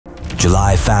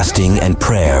July fasting and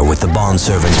prayer with the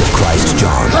Bondservant of Christ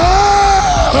John.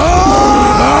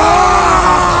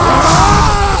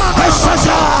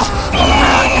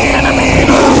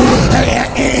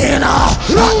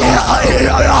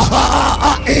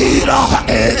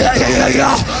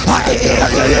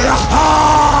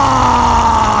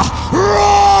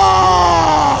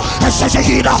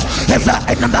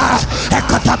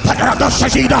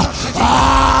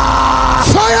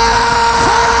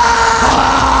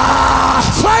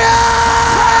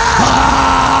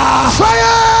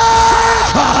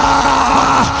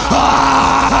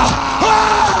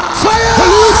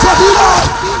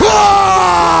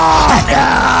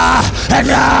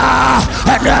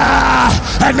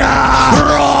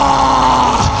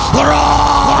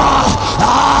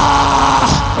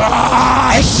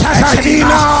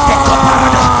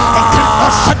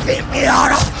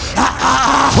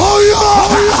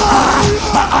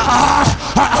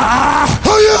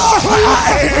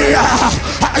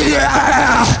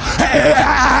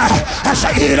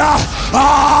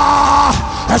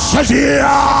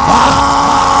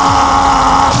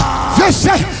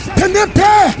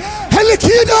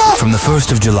 From the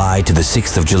 1st of July to the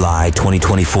 6th of July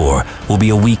 2024 will be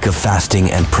a week of fasting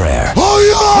and prayer.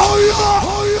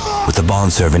 With the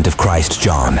Bondservant of Christ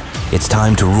John, it's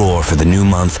time to roar for the new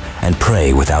month and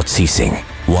pray without ceasing.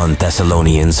 1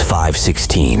 Thessalonians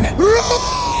 5:16.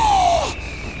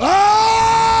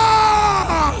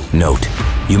 Note,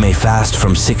 you may fast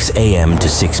from 6 a.m. to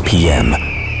 6 p.m.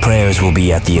 Prayers will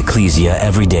be at the Ecclesia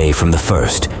every day from the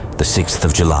 1st, the 6th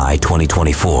of July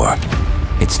 2024.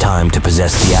 It's time to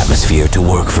possess the atmosphere to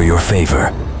work for your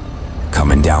favor.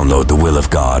 Come and download the will of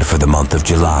God for the month of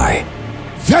July.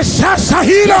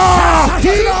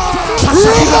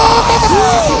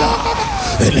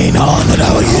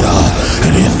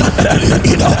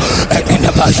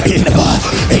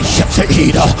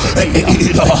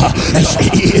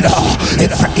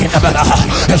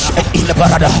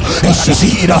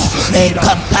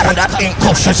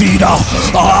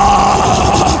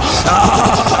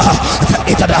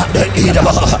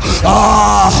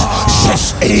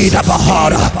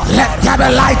 Let there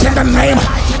be light in the name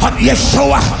of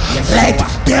Yeshua. Let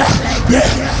there be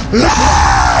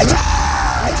light.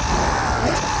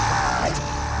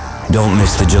 Don't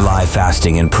miss the July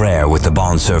fasting and prayer with the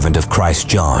Bondservant of Christ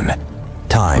John.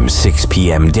 Time 6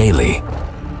 p.m. daily.